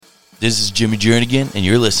This is Jimmy Jernigan, and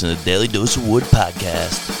you're listening to Daily Dose of Wood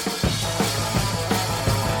podcast.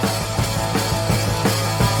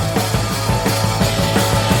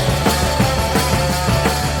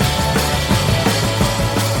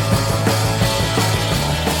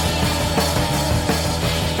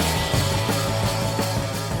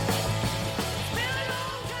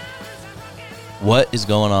 What is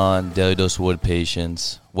going on, Daily Dose of Wood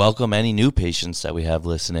patients? Welcome any new patients that we have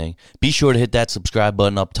listening. Be sure to hit that subscribe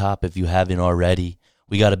button up top if you haven't already.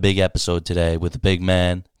 We got a big episode today with a big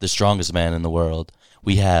man, the strongest man in the world.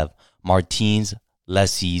 We have Martins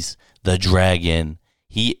Licis, the Dragon.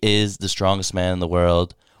 He is the strongest man in the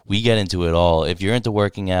world. We get into it all. If you're into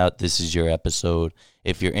working out, this is your episode.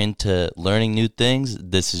 If you're into learning new things,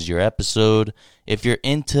 this is your episode. If you're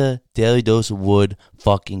into Daily Dose of Wood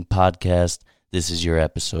fucking podcast, this is your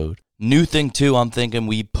episode. New thing too, I'm thinking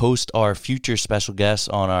we post our future special guests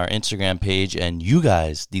on our Instagram page, and you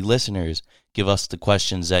guys, the listeners, give us the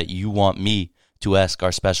questions that you want me to ask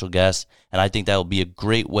our special guests. And I think that will be a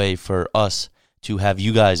great way for us to have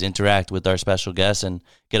you guys interact with our special guests and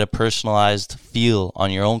get a personalized feel on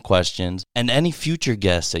your own questions. And any future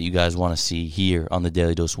guests that you guys want to see here on the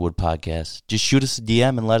Daily Dose of Wood podcast, just shoot us a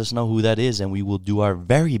DM and let us know who that is, and we will do our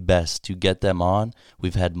very best to get them on.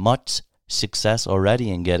 We've had much success already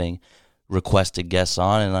in getting requested guests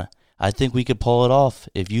on, and I think we could pull it off.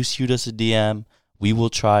 If you shoot us a DM, we will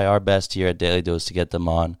try our best here at Daily Dose to get them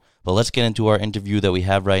on. But let's get into our interview that we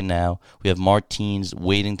have right now. We have Martins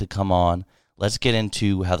waiting to come on. Let's get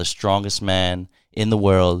into how the strongest man in the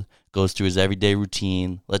world goes through his everyday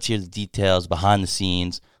routine. Let's hear the details behind the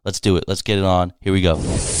scenes. Let's do it. Let's get it on. Here we go.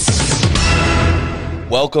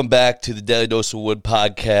 Welcome back to the Daily Dose of Wood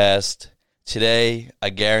podcast. Today, I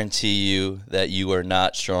guarantee you that you are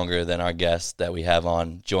not stronger than our guest that we have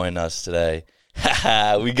on join us today.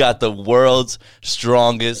 We got the world's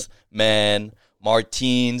strongest man,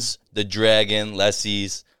 Martins, the Dragon,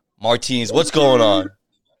 Licis. Martins, what's going on?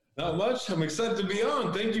 Not much. I'm excited to be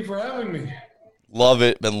on. Thank you for having me. Love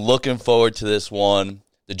it. Been looking forward to this one.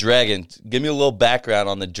 The Dragon. Give me a little background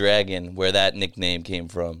on the Dragon, where that nickname came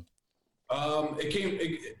from.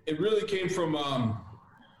 It really came from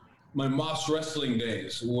my Moss wrestling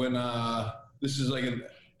days, when this is like a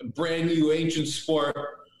brand new ancient sport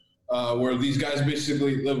where these guys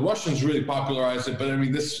basically, the Russians really popularized it, but I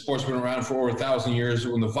mean, this sport's been around for over 1,000 years.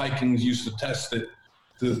 When the Vikings used to test it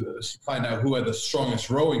to find out who had the strongest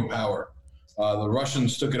rowing power, the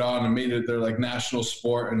Russians took it on and made it their like national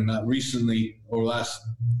sport, and recently, over the last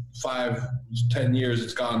 5-10 years,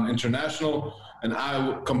 it's gone international, and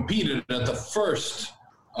I competed at the first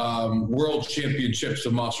world championships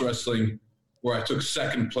of Moss wrestling, where I took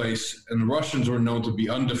second place, and the Russians were known to be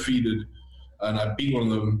undefeated, and I beat one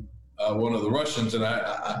of the Russians, and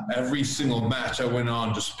I every single match I went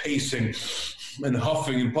on just pacing and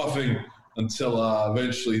huffing and puffing until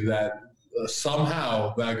eventually that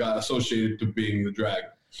somehow that got associated to being the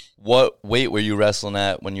Dragon. What weight were you wrestling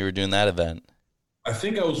at when you were doing that event? I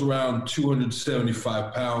think I was around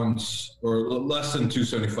 275 pounds, or less than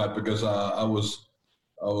 275, because I was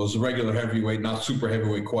a regular heavyweight, not super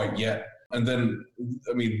heavyweight quite yet. And then,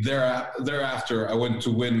 I mean, thereafter, I went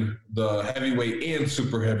to win the heavyweight and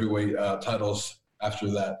super heavyweight titles after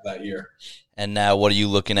that year. And now what are you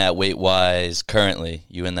looking at weight-wise currently?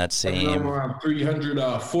 You in that same? I'm around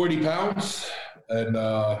 340 pounds. And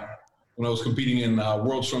when I was competing in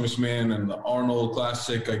World's Strongest Man and the Arnold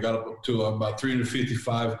Classic, I got up to about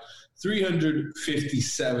 355.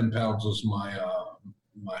 357 pounds was my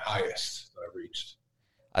highest that I reached.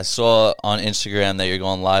 I saw on Instagram that you're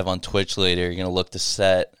going live on Twitch later. You're going to look to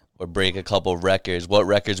set or break a couple of records. What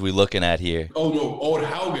records are we looking at here? Oh, no. Old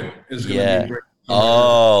Haugen is going to be breaking.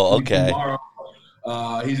 Oh, okay.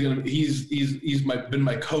 Tomorrow. He's been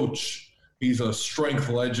my coach. He's a strength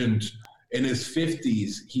legend. In his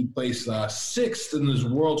 50s, he placed sixth in his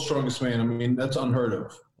World's Strongest Man. I mean, that's unheard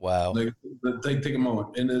of. Wow. Take a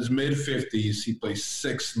moment. In his mid-50s, he placed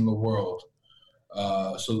sixth in the world.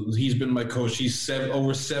 So he's been my coach. He's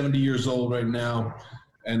over 70 years old right now,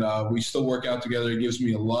 and we still work out together. He gives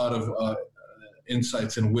me a lot of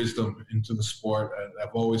insights and wisdom into the sport, and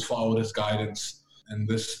I've always followed his guidance. And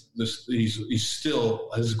he's still,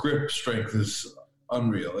 his grip strength is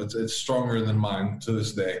unreal. It's stronger than mine to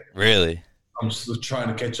this day. Really? I'm still trying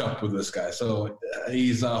to catch up with this guy. So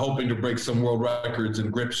he's hoping to break some world records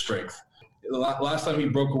in grip strength. Last time he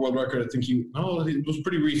broke a world record, I think it was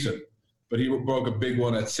pretty recent. But he broke a big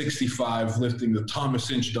one at 65, lifting the Thomas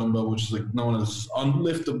Inch dumbbell, which is like known as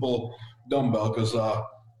unliftable dumbbell. Because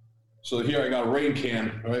so here I got a rain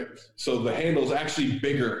can, right? So the handle is actually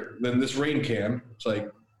bigger than this rain can. It's like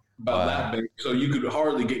about that big, so you could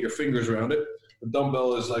hardly get your fingers around it. The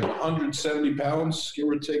dumbbell is like 170 pounds, give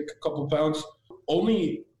or take a couple pounds.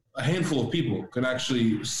 Only a handful of people can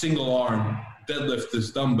actually single arm deadlift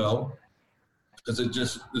this dumbbell because it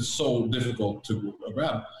just is so difficult to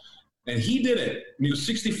grab. And he did it. He was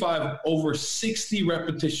 65, over 60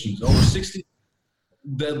 repetitions, over 60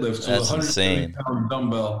 deadlifts with a 170-pound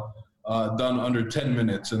dumbbell done under 10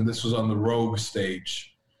 minutes. And this was on the Rogue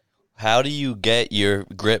stage. How do you get your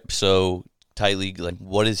grip so tightly? Like,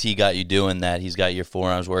 what has he got you doing that he's got your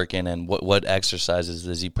forearms working, and what exercises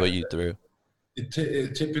does he put you through?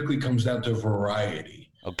 It typically comes down to variety.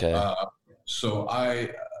 Okay. So I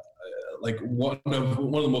like one of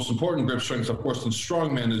the most important grip strengths, of course, in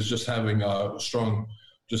strongman is just having a strong,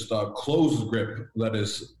 closed grip. That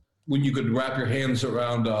is, when you could wrap your hands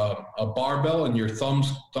around a barbell and your thumb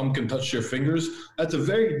can touch your fingers. That's a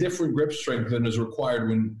very different grip strength than is required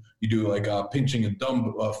when you do like pinching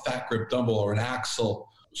a fat grip dumbbell or an axle.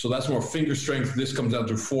 So that's more finger strength. This comes down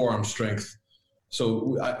to forearm strength.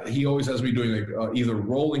 So he always has me doing like either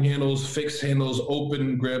rolling handles, fixed handles,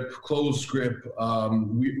 open grip, closed grip.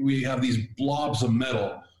 We have these blobs of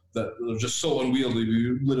metal that are just so unwieldy.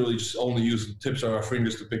 We literally just only use the tips of our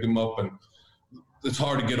fingers to pick them up, and it's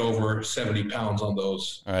hard to get over 70 pounds on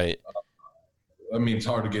those. All right. I mean, it's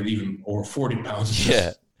hard to get even over 40 pounds. It's yeah.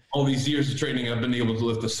 Just, all these years of training, I've been able to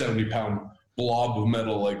lift a 70-pound blob of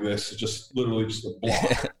metal like this. It's just literally just a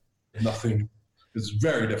blob. Nothing. It's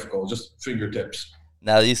very difficult, just fingertips.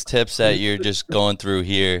 Now, these tips that you're just going through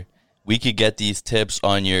here, we could get these tips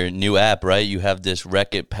on your new app, right? You have this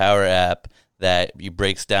Wreck It Power app that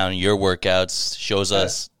breaks down your workouts, shows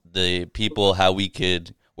us the people how we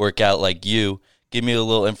could work out like you. Give me a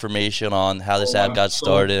little information on how this app got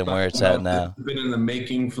started and where it's at now. It's been in the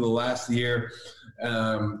making for the last year.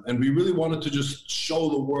 And we really wanted to just show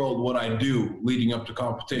the world what I do leading up to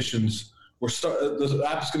competitions. The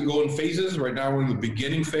app is going to go in phases. Right now we're in the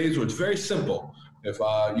beginning phase where it's very simple. If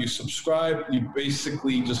you subscribe, you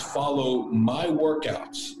basically just follow my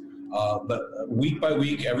workouts. But week by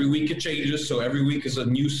week, every week it changes. So every week is a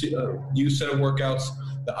new set of workouts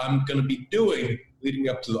that I'm going to be doing leading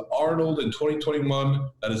up to the Arnold in 2021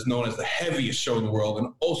 that is known as the heaviest show in the world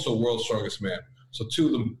and also World's Strongest Man. So two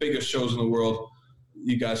of the biggest shows in the world.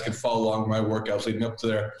 You guys can follow along my workouts leading up to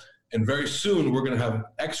there. And very soon we're going to have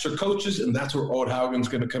extra coaches, and that's where Odd Haugen's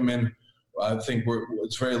going to come in. I think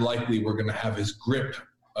it's very likely we're going to have his grip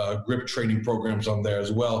training programs on there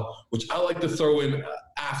as well, which I like to throw in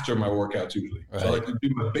after my workouts usually. Right. So I like to do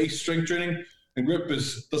my base strength training, and grip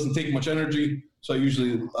doesn't take much energy, so I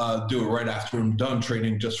usually do it right after I'm done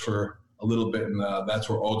training just for a little bit, and that's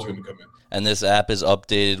where Odd's going to come in. And this app is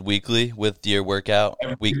updated weekly with your workout,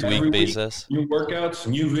 week-to-week basis? New workouts,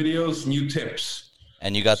 new videos, new tips.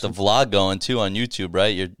 And you got the vlog going, too, on YouTube,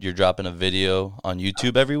 right? You're dropping a video on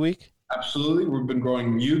YouTube every week? Absolutely. We've been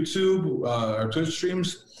growing YouTube, our Twitch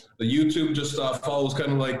streams. The YouTube just follows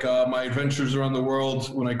kind of like my adventures around the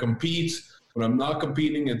world when I compete. When I'm not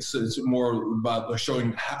competing, it's more about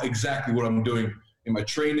showing exactly what I'm doing in my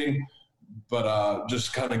training, but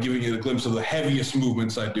just kind of giving you a glimpse of the heaviest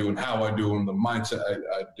movements I do and how I do them, the mindset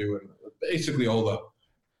I do, and basically all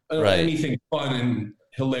the anything fun and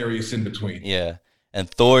hilarious in between. Yeah. And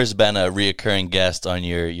Thor's been a reoccurring guest on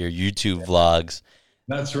your YouTube vlogs.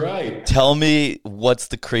 That's right. Tell me what's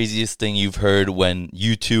the craziest thing you've heard when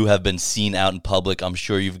you two have been seen out in public. I'm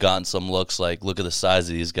sure you've gotten some looks like, look at the size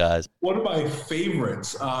of these guys. One of my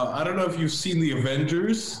favorites, I don't know if you've seen The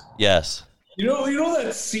Avengers. Yes. You know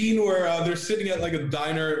that scene where they're sitting at like a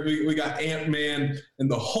diner, we got Ant-Man and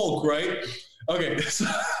the Hulk, right? Okay, so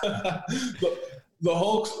the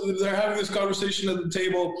Hulk, they're having this conversation at the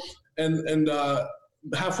table, and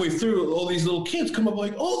halfway through, all these little kids come up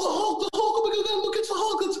like, oh, the Hulk, oh my God, look, it's the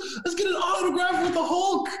Hulk, let's get an autograph with the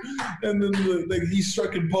Hulk. And then he's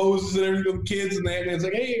striking poses and everything with the kids, and the Ant-Man's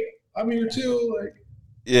like, hey, I'm here too. Like,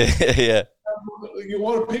 yeah. You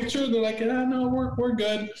want a picture? And they're like, no, we're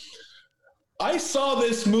good. I saw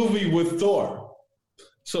this movie with Thor.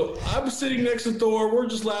 So I'm sitting next to Thor, we're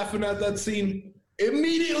just laughing at that scene.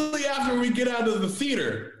 Immediately after we get out of the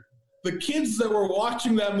theater, the kids that were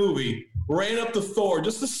watching that movie ran up to Thor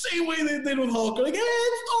just the same way they did with Hulk. Like, hey,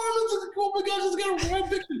 it's Thor. It's like, oh my gosh, let's get a right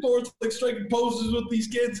picture. Thor's like striking poses with these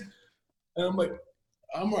kids. And I'm like,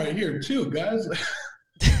 I'm right here too, guys.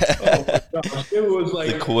 Oh my gosh. It was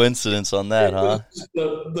like the coincidence on that, huh?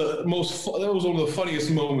 That was one of the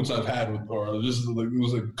funniest moments I've had with Thor. It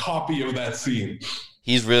was a copy of that scene.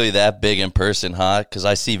 He's really that big in person, huh? Because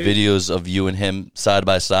I see videos of you and him side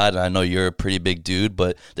by side, and I know you're a pretty big dude,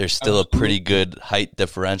 but there's still a pretty good height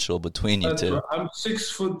differential between you two. Right. I'm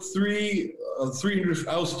 6'3", 300.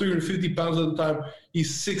 I was 350 pounds at the time.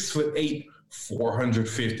 He's 6'8",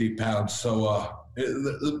 450 pounds. So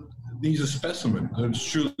he's a specimen. It's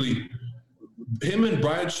truly him and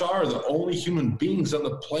Brian Shaw are the only human beings on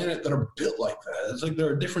the planet that are built like that. It's like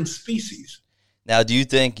they're a different species. Now, do you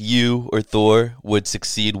think you or Thor would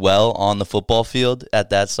succeed well on the football field at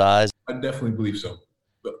that size? I definitely believe so.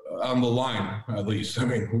 But on the line, at least. I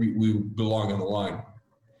mean, we belong on the line.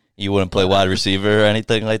 You wouldn't play wide receiver or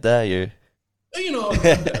anything like that?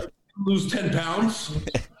 I'd lose 10 pounds.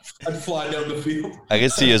 I'd fly down the field. I can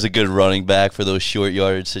see you as a good running back for those short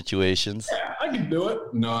yardage situations. Yeah, I can do it.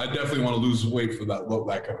 No, I definitely want to lose weight for that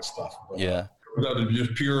kind of stuff. But, yeah. Without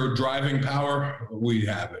just pure driving power, we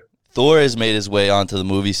have it. Thor has made his way onto the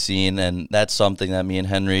movie scene, and that's something that me and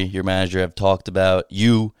Henry, your manager, have talked about.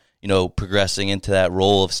 You progressing into that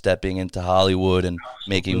role of stepping into Hollywood and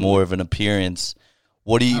making more of an appearance.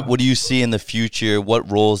 What do you see in the future? What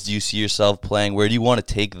roles do you see yourself playing? Where do you want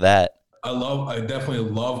to take that? I definitely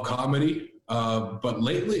love comedy, but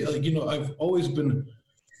lately, I've always been.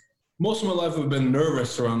 Most of my life, I've been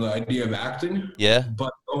nervous around the idea of acting. Yeah.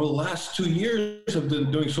 But over the last 2 years, I've been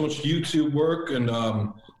doing so much YouTube work, and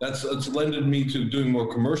that's lended me to doing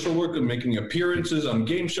more commercial work and making appearances on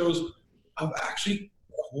game shows. I've actually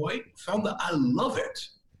quite found that I love it,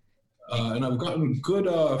 and I've gotten good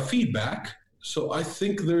feedback. So I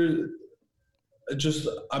think I'm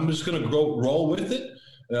just gonna roll with it.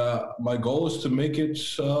 My goal is to make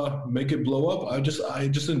it blow up. I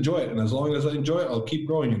just enjoy it, and as long as I enjoy it, I'll keep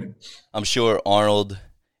growing in it. I'm sure Arnold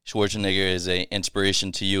Schwarzenegger is an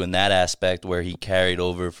inspiration to you in that aspect, where he carried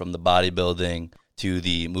over from the bodybuilding to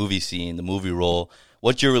the movie scene, the movie role.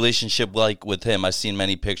 What's your relationship like with him? I've seen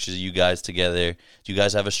many pictures of you guys together. Do you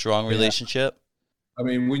guys have a strong relationship? I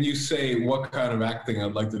mean, when you say what kind of acting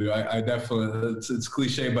I'd like to do, I definitely, it's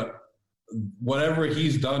cliche, but whatever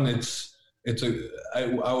he's done,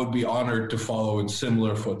 I would be honored to follow in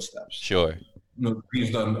similar footsteps. Sure.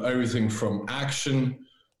 He's done everything from action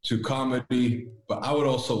to comedy, but I would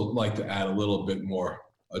also like to add a little bit more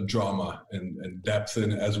drama and depth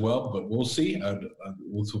in it as well. But we'll see.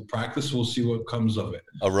 With practice, we'll see what comes of it.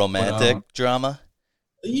 A romantic drama?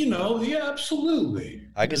 Yeah, absolutely.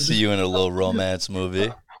 I can see you in a little romance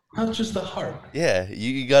movie. Not just the heart. Yeah,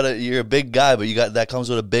 you're a big guy, but that comes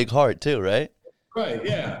with a big heart too, right? Right,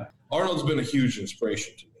 yeah. Arnold's been a huge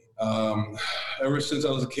inspiration to me. Ever since I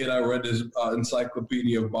was a kid, I read his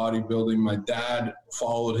encyclopedia of bodybuilding. My dad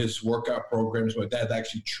followed his workout programs. My dad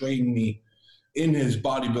actually trained me in his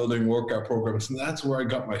bodybuilding workout programs, and that's where I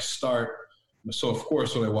got my start. So, of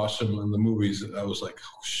course, when I watched him in the movies, I was like,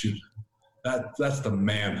 oh, shoot, that's the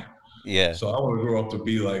man. Yeah. So I want to grow up to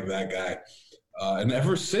be like that guy. And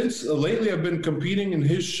ever since, lately, I've been competing in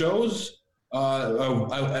his shows.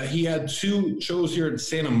 He had 2 shows here in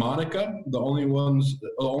Santa Monica, the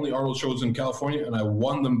only Arnold shows in California, and I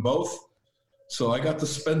won them both. So I got to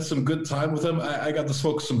spend some good time with him. I got to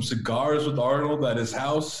smoke some cigars with Arnold at his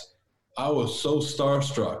house. I was so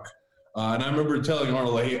starstruck. And I remember telling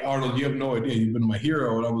Arnold, like, hey, Arnold, you have no idea. You've been my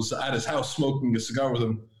hero. And I was at his house smoking a cigar with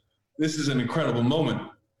him. This is an incredible moment.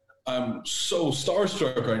 I'm so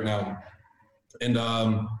starstruck right now. And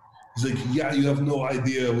he's like, yeah, you have no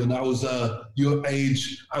idea. When I was your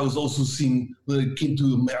age, I was also seen when I came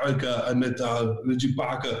to America. I met Reggie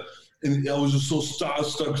Parker, and I was just so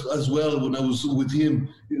starstruck as well when I was with him.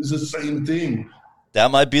 It was the same thing.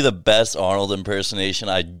 That might be the best Arnold impersonation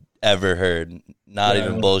I ever heard. Not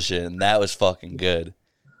even bullshit. And that was fucking good.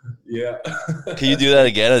 Yeah. Can you do that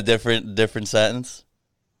again? A different sentence?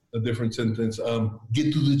 A different sentence.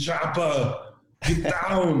 Get to the chopper. Get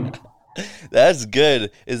down. That's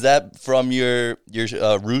good. Is that from your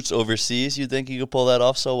roots overseas? You think you could pull that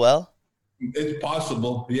off so well? It's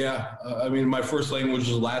possible, yeah. I mean, my first language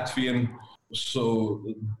is Latvian, so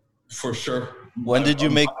for sure. When did you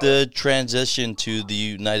make the transition to the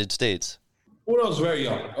United States? When I was very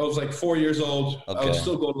young. I was like 4 years old. Okay. I would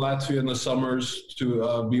still go to Latvia in the summers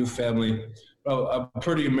to be with family. I'm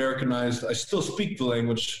pretty Americanized. I still speak the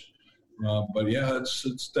language, but yeah,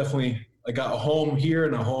 it's definitely. I got a home here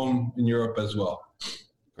and a home in Europe as well.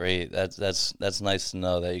 Great. That's nice to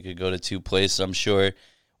know that you could go to 2 places. I'm sure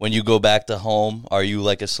when you go back to home, are you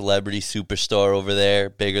like a celebrity superstar over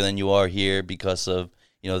there, bigger than you are here because of,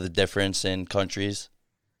 the difference in countries?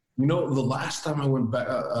 The last time I went back,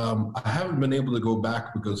 I haven't been able to go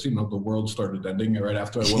back because, the world started ending right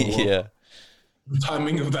after I went. Yeah. The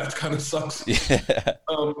timing of that kind of sucks. Yeah.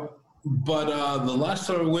 But the last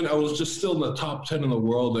time I went, I was just still in the top 10 in the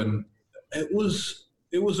world, and it was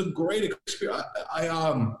a great experience.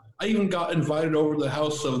 I even got invited over to the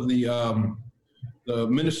house of the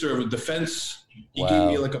Minister of Defense. He gave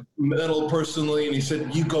me like a medal personally, and he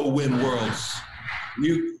said, "You go win worlds.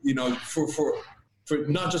 You know for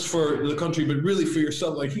not just for the country, but really for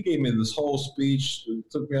yourself." Like, he gave me this whole speech,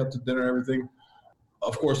 took me out to dinner, everything.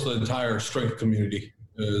 Of course, the entire strength community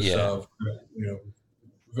is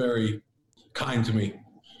very kind to me.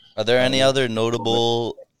 Are there any other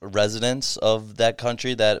notable residents of that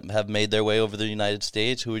country that have made their way over the United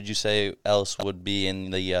States? Who would you say else would be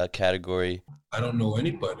in the category? I don't know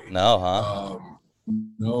anybody. No, huh?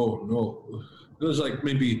 No. There's like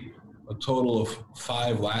maybe a total of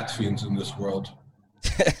 5 Latvians in this world.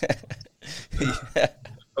 Yeah.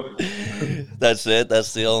 That's it.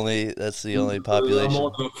 That's the only population. I'm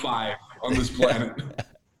one of 5 on this planet.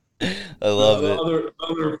 I love it.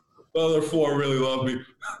 The other 4 really love me.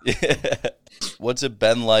 Yeah. What's it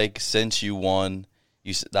been like since you won?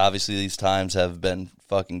 Obviously these times have been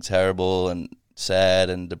fucking terrible and sad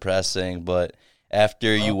and depressing, but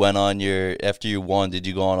after you won, did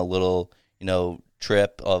you go on a little,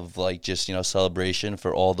 trip of like just, celebration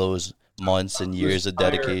for all those months and years of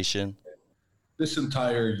dedication? This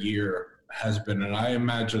entire year has been, and I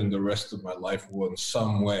imagine the rest of my life will in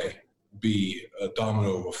some way be a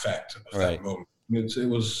domino effect of that moment. It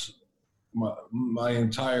was my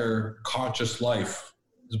entire conscious life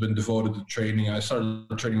has been devoted to training. I started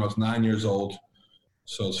training when I was 9 years old.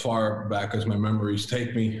 So as far back as my memories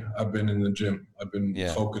take me, I've been in the gym. I've been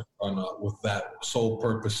focused on with that sole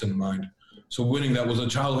purpose in mind. So winning that was a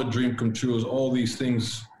childhood dream come true. It was all these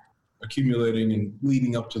things accumulating and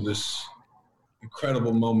leading up to this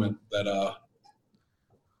incredible moment that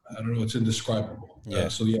I don't know, it's indescribable.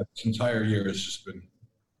 This entire year has just been.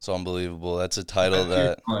 It's unbelievable. That's a title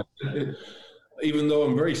that. Even though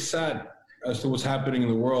I'm very sad as to what's happening in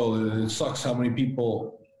the world, it sucks how many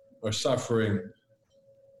people are suffering.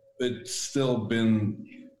 It's still been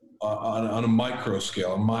on a micro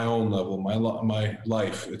scale, on my own level, my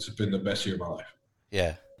life. It's been the best year of my life.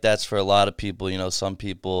 Yeah, that's for a lot of people. Some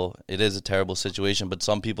people, it is a terrible situation, but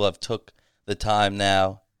some people have took the time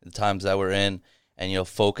now, the times that we're in, and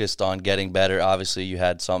focused on getting better. Obviously, you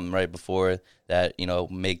had something right before that,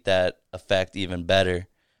 make that effect even better.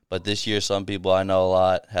 But this year, some people I know a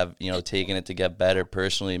lot have, taken it to get better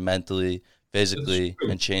personally, mentally, physically,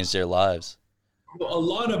 and change their lives. A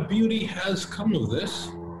lot of beauty has come of this.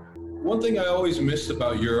 One thing I always miss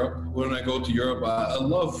about Europe, when I go to Europe, I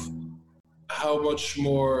love how much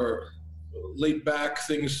more laid back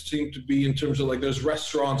things seem to be in terms of, like, there's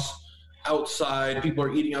restaurants outside, people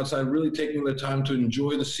are eating outside, really taking their time to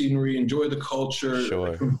enjoy the scenery, enjoy the culture,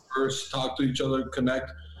 converse, talk to each other,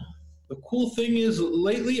 connect. The cool thing is,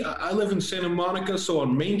 lately, I live in Santa Monica, so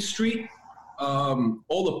on Main Street,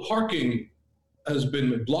 all the parking has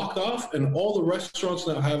been blocked off, and all the restaurants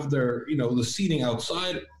now have their, the seating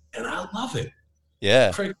outside, and I love it.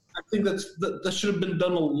 Yeah. Frank, I think that should have been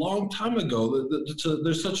done a long time ago.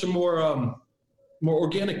 There's such a more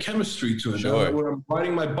organic chemistry to it. Sure. Now, when I'm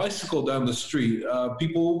riding my bicycle down the street,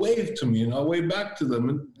 people will wave to me, and I'll wave back to them.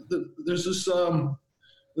 And there's this,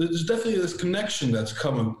 there's definitely this connection that's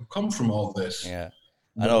come from all this. Yeah.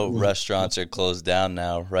 I know restaurants are closed down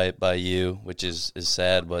now, right by you, which is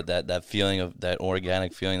sad, but that feeling of that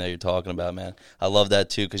organic feeling that you're talking about, man, I love that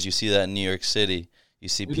too, because you see that in New York City. You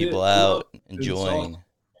see people out enjoying.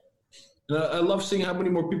 And I love seeing how many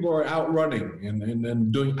more people are out running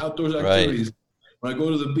and doing outdoors activities. Right. When I go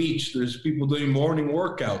to the beach, there's people doing morning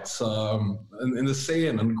workouts in the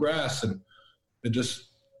sand, on grass, and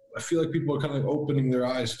I feel like people are kind of opening their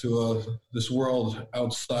eyes to this world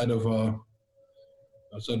outside of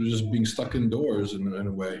just being stuck indoors in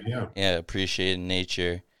a way. Yeah, appreciating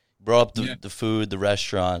nature. Brought up the food, the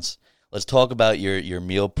restaurants. Let's talk about your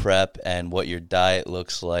meal prep and what your diet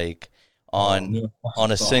looks like on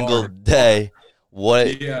a single day.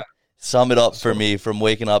 Sum it up for me, from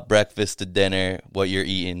waking up, breakfast to dinner, what you're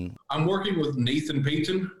eating. I'm working with Nathan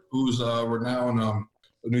Payton, who's a renowned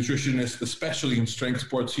nutritionist, especially in strength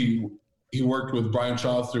sports. He worked with Brian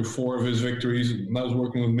Shaw through 4 of his victories, and that was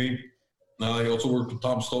working with me. He also worked with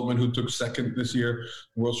Tom Stoltman, who took second this year,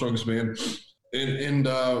 World's Strongest Man. And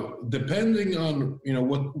depending on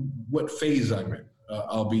what phase I'm in,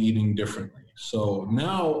 I'll be eating differently. So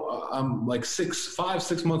now I'm like 6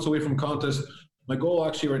 months away from contest. My goal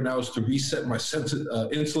actually right now is to reset my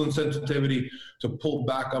insulin sensitivity, to pull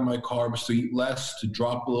back on my carbs, to eat less, to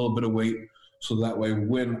drop a little bit of weight. So that way,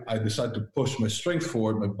 when I decide to push my strength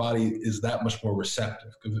forward, my body is that much more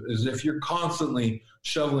receptive. Because if you're constantly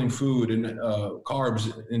shoveling food and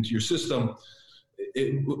carbs into your system,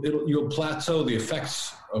 you'll plateau the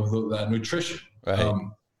effects of that nutrition. Right.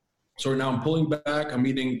 So now I'm pulling back. I'm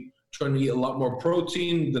trying to eat a lot more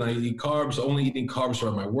protein than I eat carbs. Only eating carbs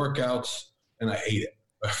are my workouts, and I hate it.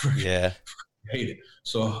 Yeah. I hate it.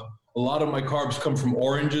 So a lot of my carbs come from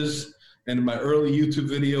oranges. And in my early YouTube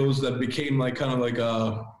videos, that became like kind of like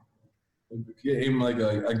a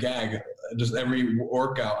gag. Just every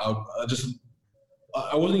workout,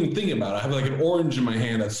 I wasn't even thinking about it. I have like an orange in my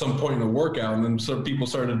hand at some point in the workout, and then some people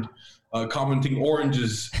started commenting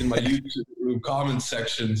oranges in my YouTube comment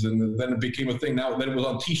sections, and then it became a thing. Then it was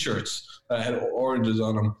on T-shirts that had oranges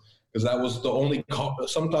on them, because that was the only.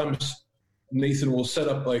 Sometimes Nathan will set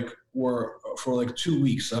up like where for like 2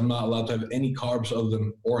 weeks I'm not allowed to have any carbs other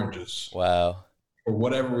than oranges. Wow. For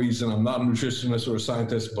whatever reason, I'm not a nutritionist or a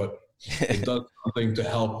scientist, but it does something to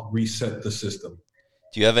help reset the system.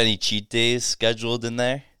 Do you have any cheat days scheduled in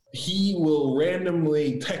there? He will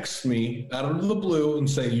randomly text me out of the blue and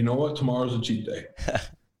say, you know what, tomorrow's a cheat day.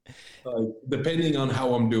 Depending on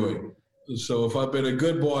how I'm doing. So if I've been a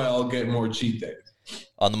good boy, I'll get more cheat days.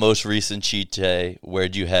 On the most recent cheat day,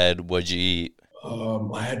 where'd you head? What'd you eat?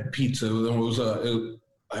 I had pizza.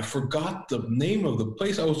 I forgot the name of the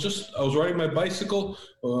place. I was riding my bicycle.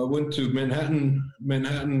 I went to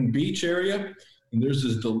Manhattan Beach area, and there's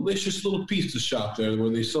this delicious little pizza shop there where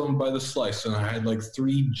they sell them by the slice. And I had like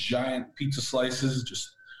 3 giant pizza slices, just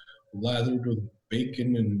lathered with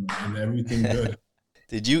bacon and everything good.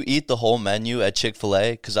 Did you eat the whole menu at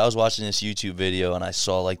Chick-fil-A? Because I was watching this YouTube video and I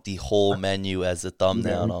saw like the whole menu as the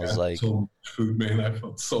thumbnail, and I was like, so much food, man. I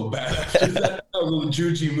felt so bad after that. I was with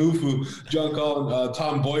Juji Mufu, John Collins,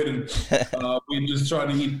 Tom Boyden. We just tried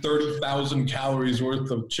to eat 30,000 calories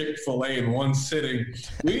worth of Chick-fil-A in one sitting.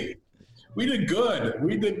 We did good.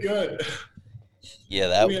 We did good. Yeah,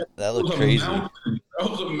 that looked crazy. That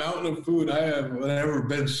was a mountain of food. I have never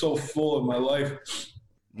been so full in my life.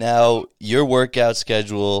 Now, your workout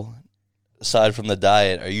schedule, aside from the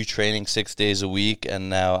diet, are you training 6 days a week? And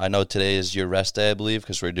now I know today is your rest day, I believe,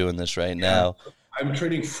 because we're doing this right now. I'm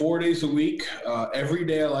training 4 days a week. Every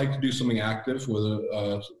day I like to do something active.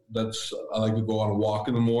 I like to go on a walk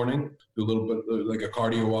in the morning, do a little bit like a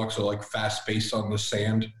cardio walk, so like fast pace on the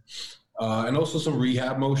sand. And also some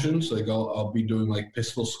rehab motions. Like I'll be doing like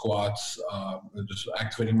pistol squats, and just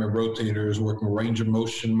activating my rotators, working range of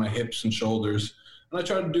motion, my hips and shoulders. And I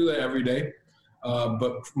try to do that every day.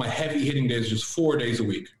 But my heavy hitting days is just 4 days a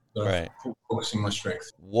week. Right. Focusing my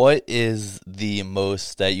strength. What is the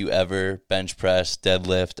most that you ever bench press,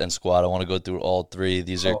 deadlift, and squat? I want to go through all 3.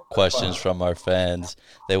 These are questions from our fans.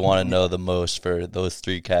 They want to know the most for those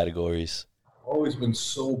 3 categories. I've always been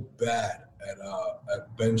so bad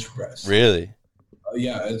at bench press. Really?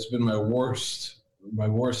 Yeah, it's been my worst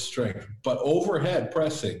strength. But overhead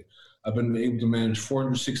pressing, I've been able to manage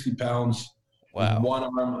 460 pounds. Wow. With one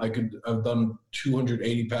arm, I've done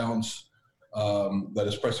 280 pounds. That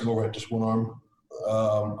is pressing overhead, just one arm.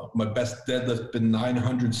 My best deadlift's been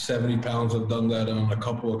 970 pounds. I've done that on a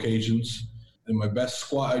couple occasions. And my best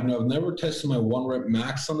squat, I've never tested my 1 rep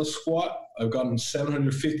max on the squat. I've gotten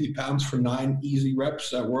 750 pounds for 9 easy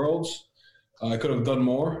reps at Worlds. I could have done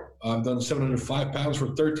more. I've done 705 pounds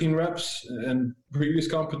for 13 reps in previous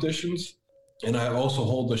competitions. And I also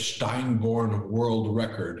hold the Steinborn world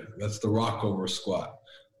record. That's the rockover squat.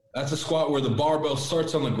 That's a squat where the barbell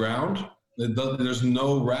starts on the ground. There's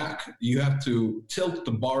no rack. You have to tilt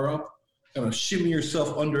the bar up, kind of shimmy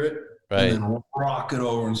yourself under it, right, and then rock it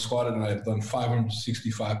over and squat it. And I've done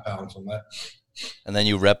 565 pounds on that. And then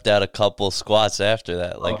you repped out a couple squats after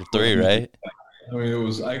that, like 3, right? I mean, it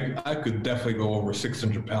was I could definitely go over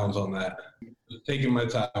 600 pounds on that. Just taking my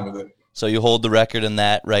time with it. So you hold the record in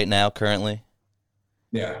that right now, currently?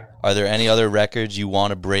 Yeah. Are there any other records you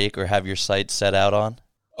want to break or have your sights set out on?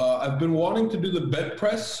 I've been wanting to do the bed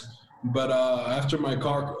press, but after my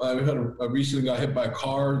car, I recently got hit by a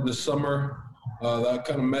car this summer. That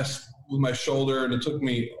kind of messed with my shoulder, and it took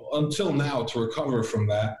me until now to recover from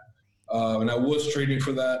that. And I was training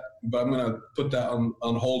for that, but I'm going to put that on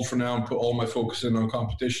hold for now and put all my focus in on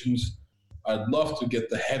competitions. I'd love to get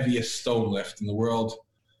the heaviest stone lift in the world.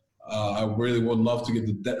 I really would love to get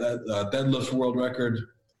the deadlift world record,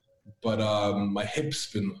 but my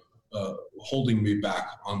hip's been holding me back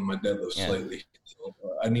on my deadlifts lately. So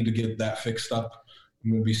I need to get that fixed up.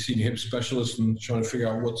 I'm going to be seeing a hip specialist and trying to figure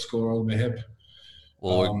out what's going on with my hip.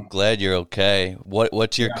 Well, we're glad you're okay.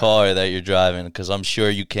 What's your car that you're driving? Because I'm sure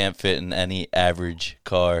you can't fit in any average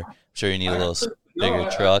car. I'm sure you need a little No, bigger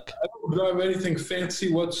truck. I don't drive anything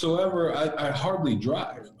fancy whatsoever. I hardly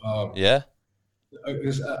drive. Yeah,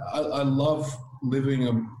 I love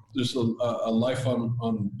living just a life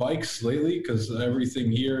on bikes lately because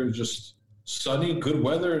everything here is just sunny, good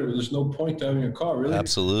weather. There's no point to having a car, really.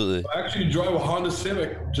 absolutely. I actually drive a Honda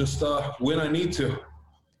Civic just when I need to.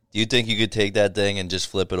 Do you think you could take that thing and just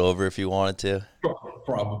flip it over if you wanted to?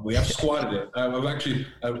 Probably. I've squatted it.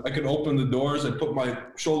 I can open the doors. I put my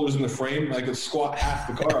shoulders in the frame. I could squat half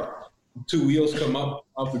the car up. Two wheels come up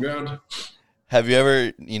off the ground. Have you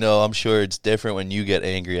ever, I'm sure it's different when you get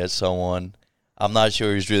angry at someone. I'm not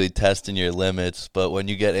sure who's really testing your limits, but when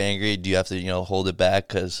you get angry, do you have to, hold it back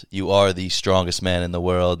because you are the strongest man in the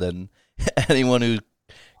world, and anyone who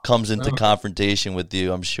comes into confrontation with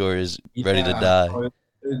you, I'm sure, is ready to die.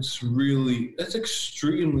 It's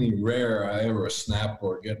extremely rare I ever snap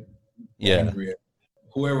or get angry at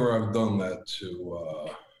whoever I've done that to.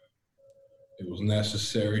 It was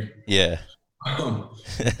necessary. Yeah.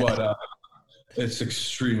 But it's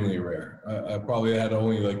extremely rare. I probably had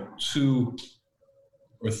only like 2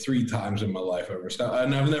 or 3 times in my life I've ever snapped.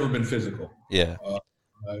 And I've never been physical. Yeah.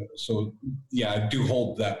 I do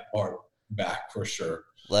hold that part back for sure.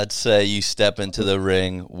 Let's say you step into the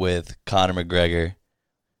ring with Conor McGregor.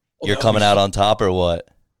 You're coming out on top or what?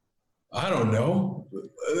 I don't know.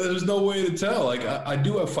 There's no way to tell. Like I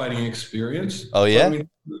do have fighting experience. Oh yeah. I mean,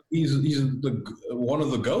 he's one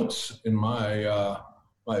of the GOATs in my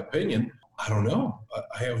opinion. I don't know.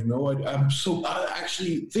 I have no idea. I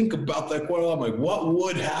actually think about that quite a lot. I'm like, what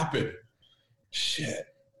would happen? Shit.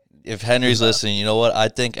 If Henry's listening, you know what? I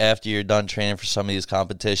think after you're done training for some of these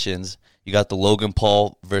competitions, you got the Logan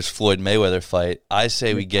Paul versus Floyd Mayweather fight. I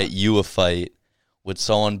say we get you a fight with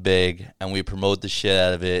someone big, and we promote the shit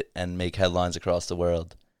out of it and make headlines across the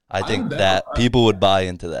world. I think that people would buy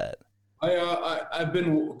into that. I've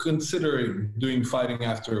been considering doing fighting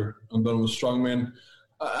after I'm done with strongman.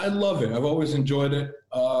 I love it. I've always enjoyed it.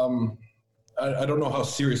 I don't know how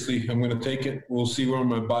seriously I'm going to take it. We'll see where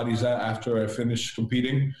my body's at after I finish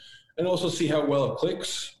competing, and also see how well it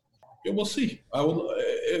clicks. Yeah, we'll see.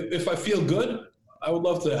 If I feel good, I would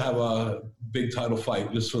love to have a big title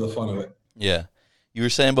fight just for the fun of it. Yeah. You were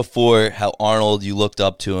saying before how Arnold, you looked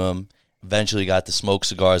up to him, eventually got to smoke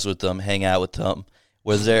cigars with him, hang out with him.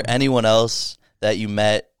 Was there anyone else that you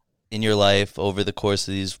met in your life over the course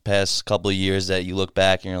of these past couple of years that you look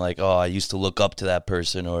back and you're like, oh, I used to look up to that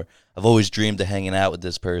person, or I've always dreamed of hanging out with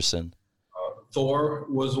this person? Thor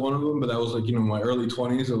was one of them, but that was like, my early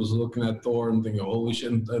 20s. I was looking at Thor and thinking, holy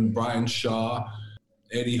shit, and Brian Shaw,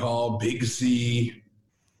 Eddie Hall, Big C,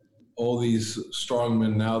 all these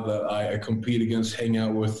strongmen now that I compete against, hang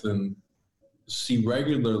out with, and see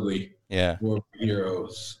regularly were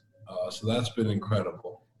heroes. So that's been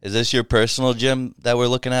incredible. Is this your personal gym that we're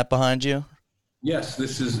looking at behind you? Yes,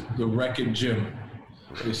 this is the Wreck-It Gym.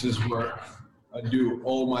 This is where I do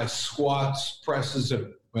all my squats, presses,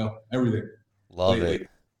 and, everything. Love it.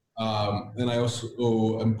 And I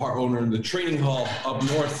also am part owner in the training hall up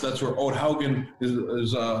north. That's where Odd Haugen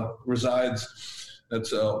resides.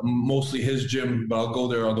 That's mostly his gym, but I'll go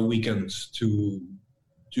there on the weekends to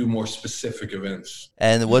do more specific events.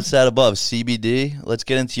 And what's that above? CBD? Let's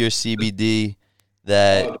get into your CBD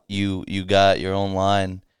that you got your own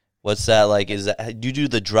line. What's that like? Do you do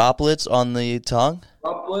the droplets on the tongue?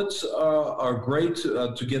 Droplets are great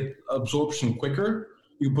to get absorption quicker.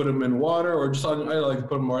 You put them in water or just I like to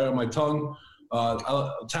put them right on my tongue.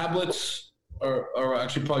 Tablets are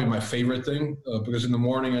actually probably my favorite thing because in the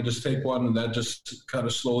morning I just take one and that just kind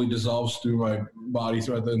of slowly dissolves through my body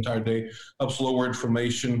throughout the entire day. Helps lower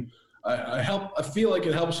inflammation. I feel like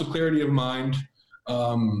it helps with clarity of mind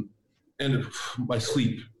and my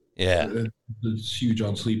sleep. Yeah, it's huge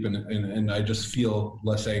on sleep and I just feel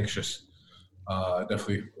less anxious.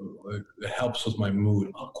 Definitely, it helps with my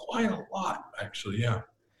mood quite a lot, actually. Yeah,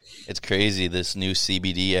 it's crazy this new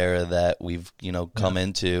CBD era that we've come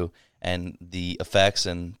into, and the effects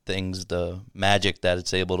and things, the magic that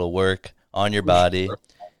it's able to work on your body.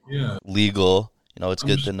 Yeah, legal. It's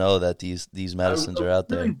good to know that these medicines are out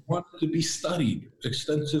there. Want to be studied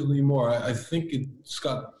extensively more. I think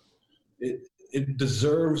it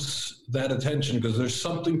deserves that attention because there's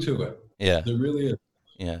something to it. Yeah, there really is.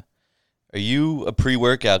 Yeah. Are you a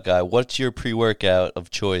pre-workout guy? What's your pre-workout of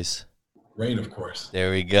choice? Rain, of course. There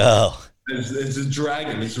we go. It's a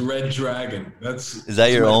dragon. It's a red dragon. Is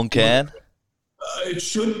that your own can? It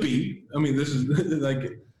should be. I mean, this is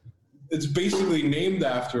like, it's basically named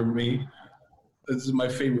after me. This is my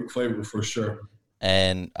favorite flavor for sure.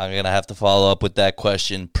 And I'm going to have to follow up with that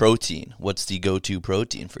question. Protein. What's the go-to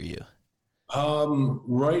protein for you?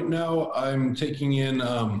 Right now I'm taking in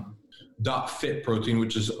Fit protein,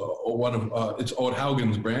 which is one of it's Old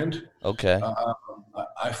Haugen's brand. Okay.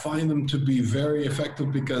 I find them to be very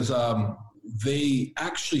effective because they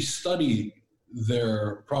actually study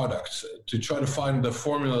their products to try to find the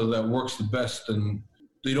formula that works the best, and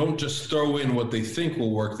they don't just throw in what they think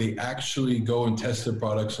will work. They actually go and test their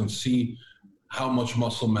products and see how much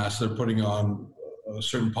muscle mass they're putting on a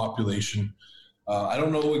certain population. I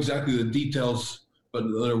don't know exactly the details, but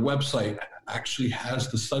their website actually has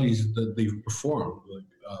the studies that they've performed.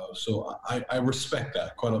 So I respect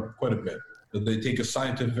that quite a bit, that they take a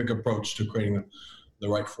scientific approach to creating the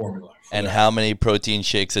right formula. And that. how many protein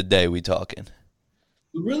shakes a day we talking?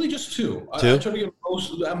 Really, just two. Two? I try to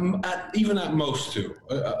get even at most two.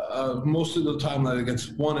 Most of the time, that it gets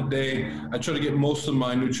one a day. I try to get most of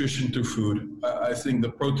my nutrition through food. I think the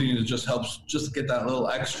protein just helps just get that little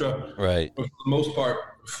extra. Right. But for the most part,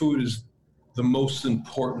 food is the most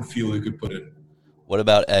important fuel you could put in. What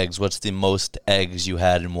about eggs? What's the most eggs you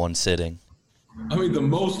had in one sitting? I mean, the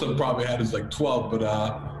most I've probably had is like 12, but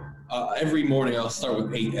every morning I'll start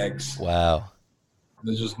with 8 eggs. Wow.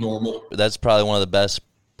 That's just normal. That's probably one of the best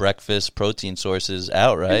breakfast protein sources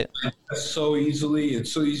out, right? It's so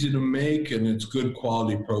easy to make, and it's good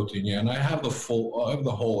quality protein. Yeah, and I have the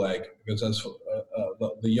whole egg because that's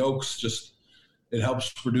the yolks. Just it helps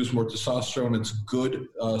produce more testosterone. It's a good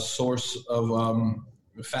source of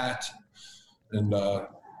fat and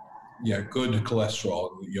good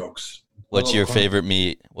cholesterol in the yolks. What's your favorite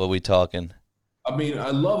meat? What are we talking? I mean, I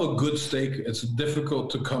love a good steak. It's difficult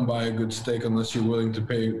to come by a good steak unless you're willing to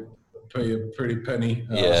pay a pretty penny.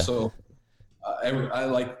 I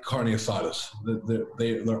like carne asadas.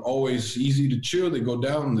 They're always easy to chew. They go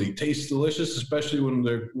down. They taste delicious, especially when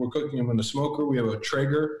we're cooking them in a smoker. We have a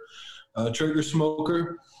Traeger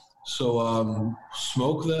smoker. So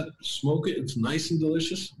smoke it. It's nice and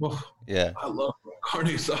delicious. Oh, yeah, I love carne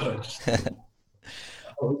asada.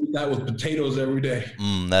 I'll eat that with potatoes every day.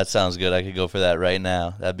 That sounds good. I could go for that right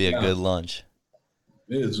now. That'd be a good lunch.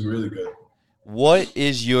 It is really good. What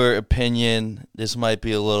is your opinion? This might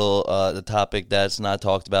be a little the topic that's not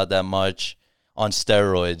talked about that much on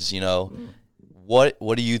steroids. What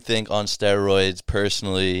do you think on steroids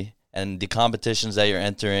personally, and the competitions that you're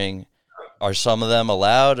entering? Are some of them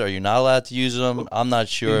allowed? Are you not allowed to use them? I'm not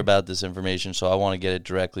sure about this information, so I want to get it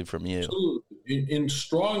directly from you. In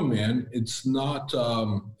strongman, it's not.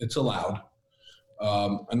 It's allowed,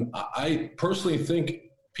 and I personally think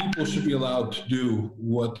people should be allowed to do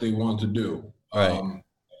what they want to do. Right.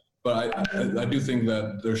 But I do think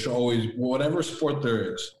that there should always, whatever sport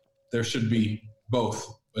there is, there should be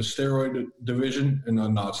both a steroid division and a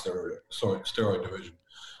not steroid division.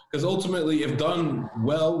 Because ultimately, if done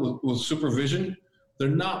well with supervision, they're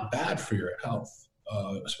not bad for your health,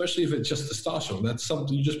 especially if it's just testosterone. That's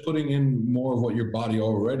something you're just putting in more of what your body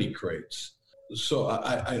already creates. So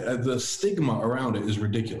the stigma around it is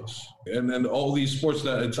ridiculous. And then all these sports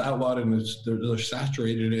that it's outlawed and they're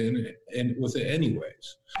saturated in with it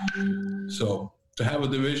anyways. So to have a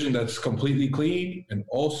division that's completely clean and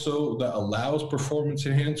also that allows performance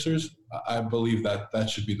enhancers, I believe that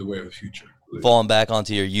should be the way of the future. Falling back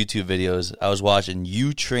onto your YouTube videos, I was watching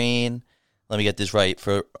you train, let me get this right,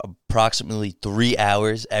 for approximately 3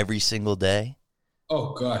 hours every single day.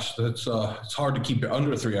 Oh gosh, that's it's hard to keep it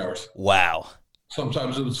under 3 hours. Wow.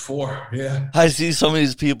 Sometimes it was 4, yeah. I see some of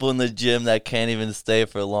these people in the gym that can't even stay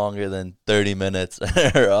for longer than 30 minutes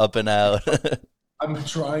or up and out. I'm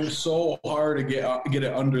trying so hard to get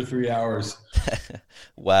it under 3 hours.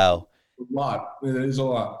 Wow. A lot. It is a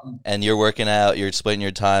lot. And you're working out, you're splitting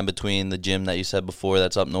your time between the gym that you said before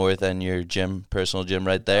that's up north and your personal gym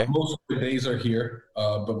right there? Most of the days are here,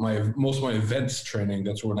 but most of my events training,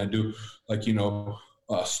 that's when I do, like,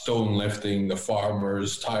 stone lifting, the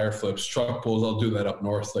farmers, tire flips, truck pulls. I'll do that up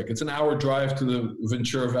north. Like, it's an hour drive to the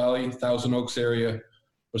Ventura Valley, Thousand Oaks area.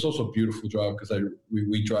 But it's also a beautiful drive because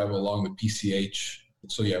we drive along the PCH.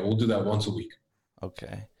 So yeah, we'll do that once a week.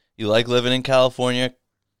 Okay. You like living in California?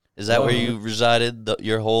 Is that where you resided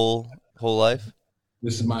your whole life?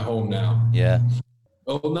 This is my home now. Yeah.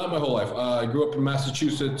 Oh, not my whole life. I grew up in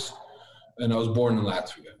Massachusetts, and I was born in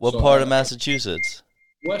Latvia. What part of Massachusetts?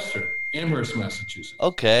 Western, Amherst, Massachusetts.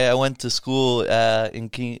 Okay, I went to school at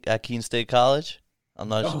Keene State College. I'm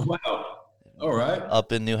not sure. Oh, wow. All right.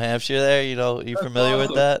 Up in New Hampshire there, you familiar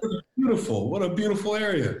with that? Beautiful. What a beautiful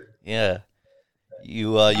area. Yeah.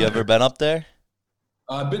 You ever been up there?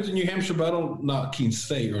 I've been to New Hampshire, but not Keene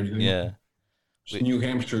State or anything. Yeah. New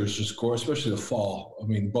Hampshire is just gorgeous, especially the fall. I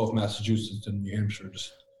mean, both Massachusetts and New Hampshire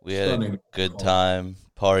just we had a good time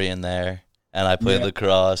partying there, and I played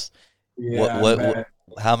lacrosse. Yeah,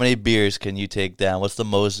 how many beers can you take down? What's the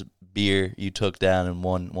most beer you took down in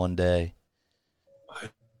one day? I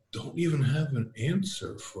don't even have an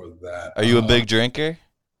answer for that. Are you a big drinker?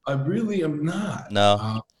 I really am not.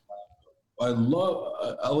 No.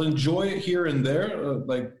 I'll enjoy it here and there,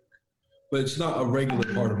 but it's not a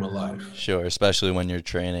regular part of my life. Sure, especially when you're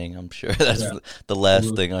training. I'm sure that's the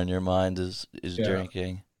last thing on your mind is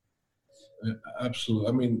drinking. Absolutely.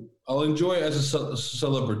 I mean, I'll enjoy it as a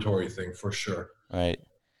celebratory thing for sure. Right.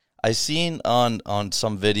 I seen on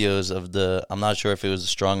some videos of I'm not sure if it was a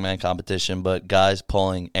strongman competition, but guys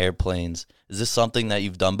pulling airplanes. Is this something that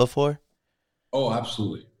you've done before? Oh,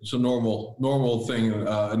 absolutely. It's a normal thing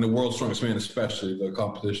in the World's Strongest Man, especially. The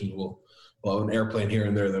competitions will have an airplane here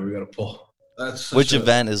and there that we got to pull. Which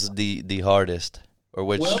event is the hardest, or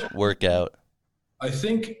which workout? I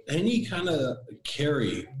think any kind of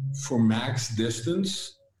carry for max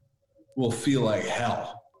distance will feel like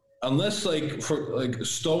hell, unless for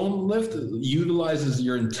stone lift utilizes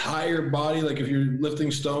your entire body. Like if you're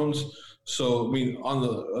lifting stones. So, I mean,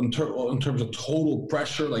 in terms of total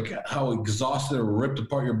pressure, like how exhausted or ripped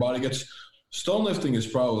apart your body gets, stone lifting is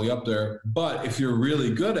probably up there. But if you're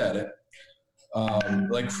really good at it,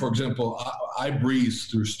 like, for example, I breeze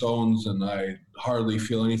through stones and I hardly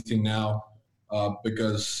feel anything now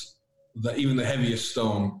because even the heaviest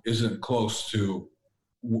stone isn't close to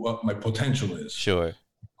what my potential is. Sure.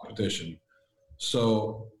 Competition.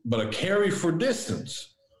 So, but a carry for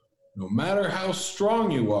distance, no matter how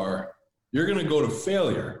strong you are, you're going to go to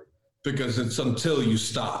failure because it's until you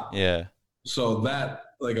stop. Yeah. So that,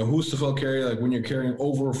 like a Hustafel carry, like when you're carrying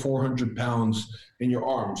over 400 pounds in your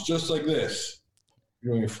arms, just like this,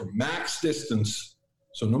 you're doing it for max distance.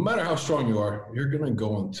 So no matter how strong you are, you're going to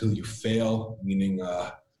go until you fail, meaning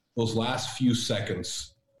those last few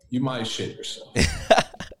seconds, you might shit yourself.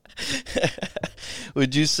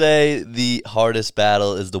 Would you say the hardest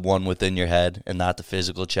battle is the one within your head and not the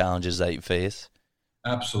physical challenges that you face?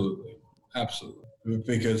 Absolutely.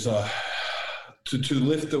 Because to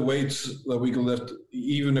lift the weights that we can lift,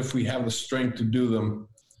 even if we have the strength to do them,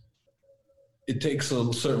 it takes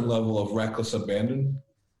a certain level of reckless abandon,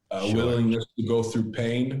 willingness to go through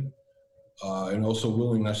pain, and also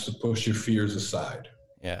willingness to push your fears aside.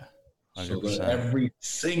 Yeah, 100%. So that every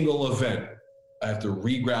single event, I have to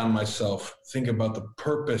reground myself, think about the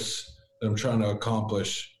purpose that I'm trying to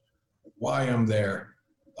accomplish, why I'm there.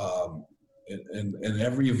 And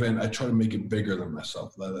every event, I try to make it bigger than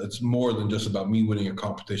myself. It's more than just about me winning a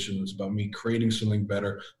competition. It's about me creating something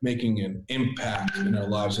better, making an impact in our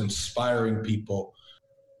lives, inspiring people,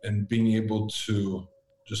 and being able to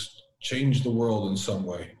just change the world in some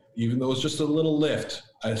way. Even though it's just a little lift,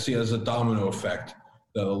 I see it as a domino effect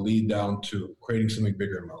that'll lead down to creating something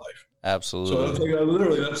bigger in my life. Absolutely.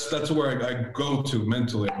 So that's where I go to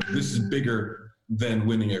mentally. This is bigger than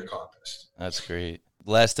winning a contest. That's great.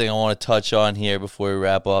 Last thing I want to touch on here before we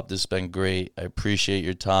wrap up. This has been great. I appreciate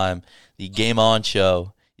your time. The Game On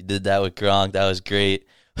show, you did that with Gronk. That was great.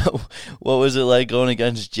 What was it like going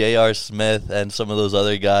against J.R. Smith and some of those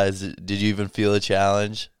other guys? Did you even feel a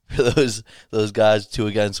challenge for those guys 2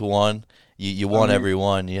 against 1? You won every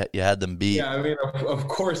one. You had them beat. Yeah, I mean, of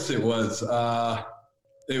course it was.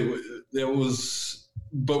 It was,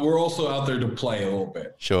 but we're also out there to play a little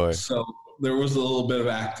bit. Sure. So there was a little bit of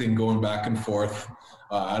acting going back and forth.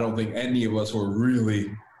 I don't think any of us were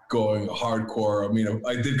really going hardcore. I mean,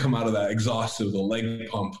 I did come out of that exhausted with a leg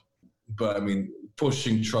pump, but I mean,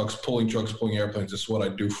 pushing trucks, pulling airplanes is what I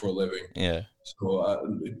do for a living. Yeah.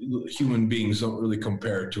 So human beings don't really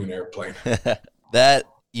compare to an airplane. That,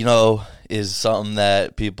 is something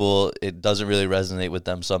that it doesn't really resonate with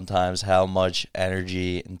them sometimes, how much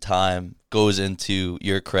energy and time goes into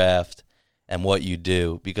your craft and what you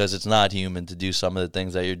do, because it's not human to do some of the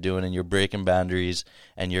things that you're doing, and you're breaking boundaries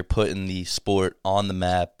and you're putting the sport on the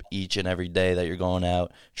map each and every day that you're going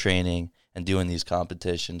out training and doing these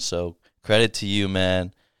competitions. So credit to you,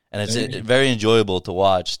 man. And it's very enjoyable to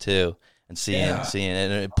watch too, and seeing,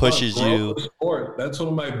 and it pushes you. Sport. That's one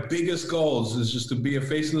of my biggest goals, is just to be a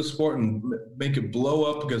face of the sport and make it blow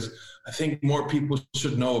up, because I think more people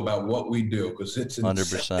should know about what we do, because it's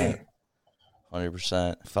insane.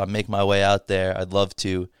 100%. If I make my way out there, I'd love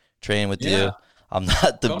to train with you. I'm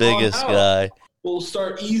not the biggest guy. We'll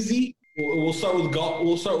start easy. We'll start with golf.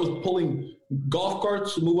 We'll start with pulling golf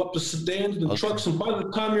carts, move up to sedans and trucks, and by the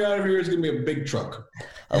time you're out of here, it's gonna be a big truck.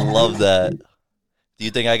 I love that. Do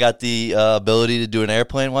you think I got the ability to do an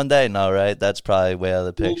airplane one day? No, right? That's probably way out of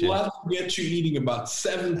the picture. We'll have to get you eating about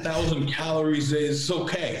 7,000 calories a day. It's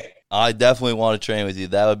okay. I definitely want to train with you.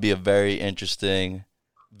 That would be a very interesting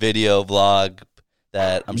video vlog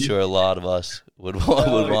that I'm sure a lot of us would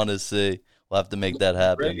want to see. We'll have to make that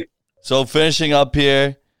happen. So finishing up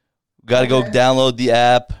here, Got to go download the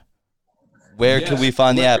app. Where Yes, can we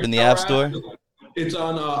find the app? In the App Store? It's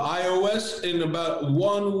on iOS. In about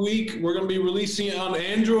 1 week, we're going to be releasing it on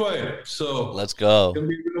Android. So let's go. It's going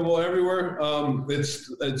to be available everywhere. It's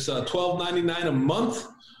 $12.99 a month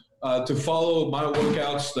to follow my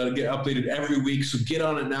workouts that get updated every week. So get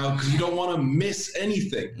on it now because you don't want to miss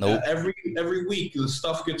anything. Nope. Every week, the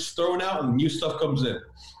stuff gets thrown out and new stuff comes in.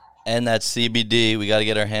 And that CBD, we got to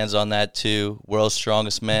get our hands on that too. World's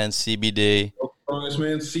Strongest Man CBD. World's Strongest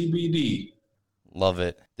Man CBD. Love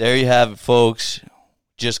it. There you have it, folks.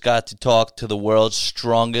 Just got to talk to the world's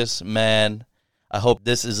strongest man. I hope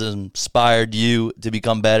this has inspired you to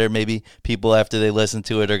become better. Maybe people, after they listen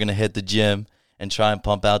to it, are going to hit the gym and try and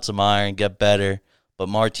pump out some iron, get better. But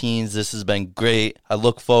Martins, this has been great. I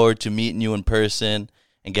look forward to meeting you in person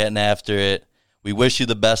and getting after it. We wish you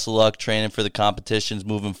the best of luck training for the competitions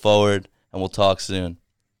moving forward, and we'll talk soon.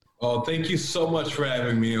 Oh, thank you so much for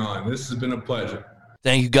having me on. This has been a pleasure.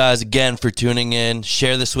 Thank you guys again for tuning in.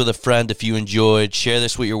 Share this with a friend if you enjoyed. Share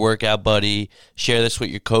this with your workout buddy. Share this with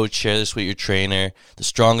your coach. Share this with your trainer. The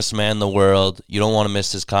strongest man in the world. You don't want to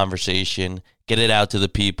miss this conversation. Get it out to the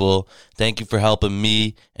people. Thank you for helping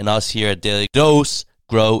me and us here at Daily Dose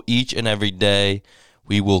grow each and every day.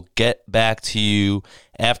 We will get back to you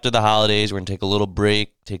after the holidays. We're going to take a little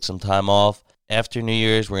break, take some time off. After New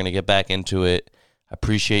Year's, we're going to get back into it. I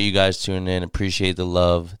appreciate you guys tuning in. Appreciate the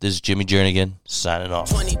love. This is Jimmy Jernigan signing off.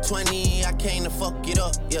 2020, I came to fuck it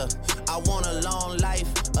up, yeah. I want a long life,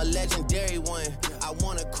 a legendary one.